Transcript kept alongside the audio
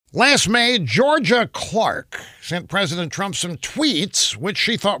Last May, Georgia Clark sent President Trump some tweets which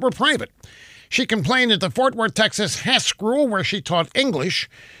she thought were private. She complained that the Fort Worth, Texas Hess School, where she taught English,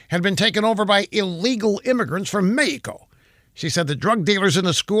 had been taken over by illegal immigrants from Mexico. She said the drug dealers in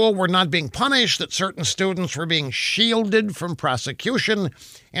the school were not being punished, that certain students were being shielded from prosecution,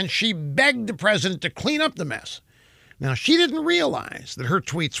 and she begged the president to clean up the mess. Now, she didn't realize that her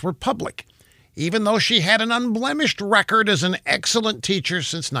tweets were public, even though she had an unblemished record as an excellent teacher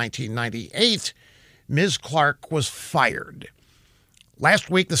since 1998. Ms. Clark was fired. Last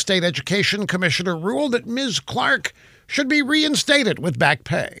week, the state education commissioner ruled that Ms. Clark should be reinstated with back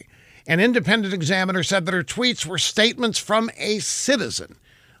pay. An independent examiner said that her tweets were statements from a citizen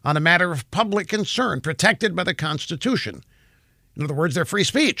on a matter of public concern protected by the Constitution. In other words, they're free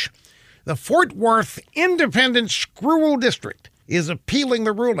speech. The Fort Worth Independent School District is appealing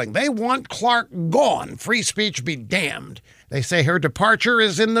the ruling. They want Clark gone. Free speech be damned. They say her departure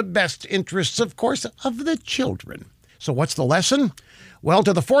is in the best interests, of course, of the children. So what's the lesson? Well,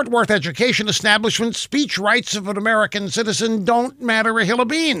 to the Fort Worth education establishment, speech rights of an American citizen don't matter a hill of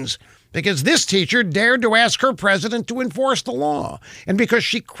beans, because this teacher dared to ask her president to enforce the law. And because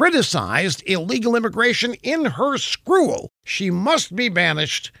she criticized illegal immigration in her school, she must be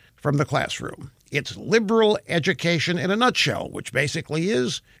banished from the classroom. It's liberal education in a nutshell, which basically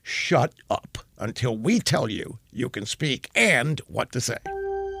is shut up until we tell you you can speak and what to say.